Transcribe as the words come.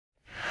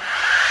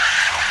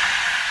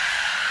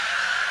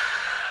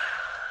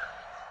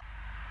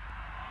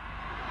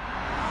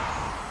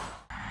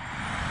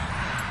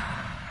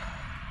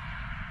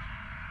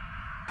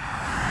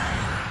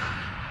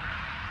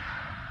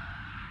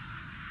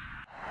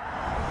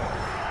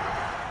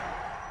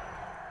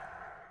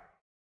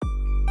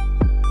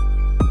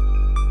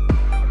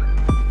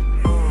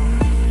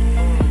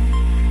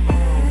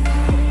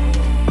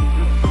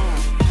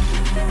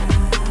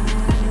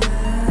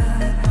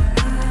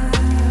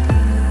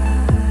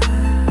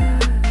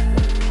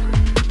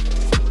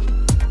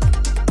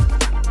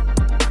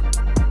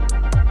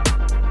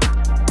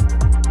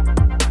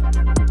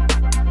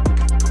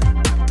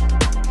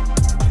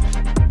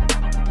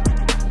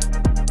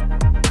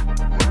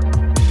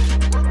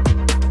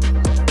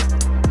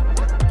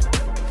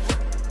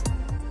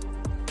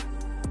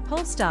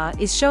Polestar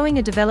is showing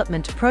a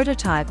development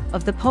prototype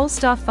of the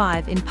Polestar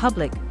 5 in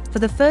public for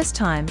the first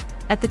time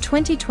at the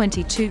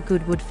 2022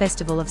 Goodwood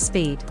Festival of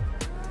Speed.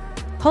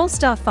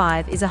 Polestar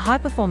 5 is a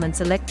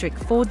high-performance electric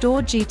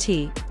four-door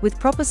GT with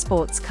proper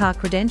sports car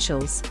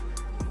credentials,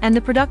 and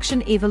the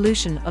production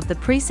evolution of the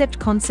Precept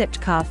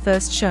concept car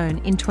first shown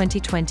in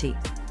 2020.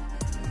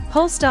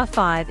 Polestar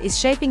 5 is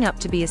shaping up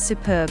to be a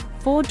superb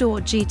four-door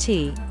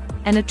GT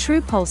and a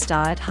true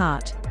Polestar at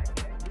heart.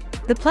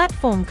 The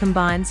platform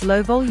combines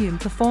low-volume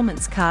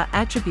performance car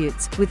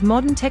attributes with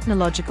modern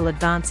technological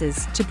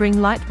advances to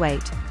bring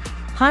lightweight,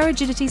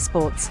 high-rigidity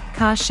sports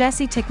car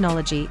chassis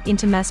technology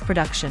into mass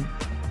production.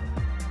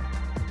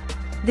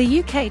 The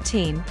UK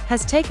team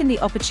has taken the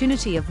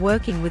opportunity of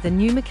working with a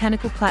new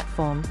mechanical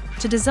platform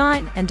to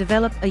design and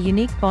develop a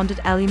unique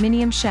bonded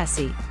aluminium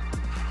chassis,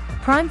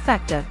 prime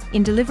factor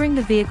in delivering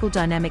the vehicle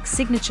dynamic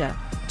signature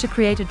to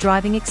create a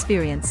driving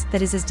experience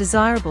that is as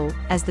desirable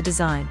as the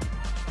design.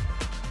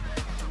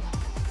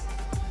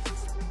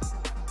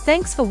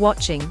 Thanks for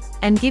watching,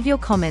 and give your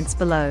comments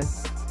below.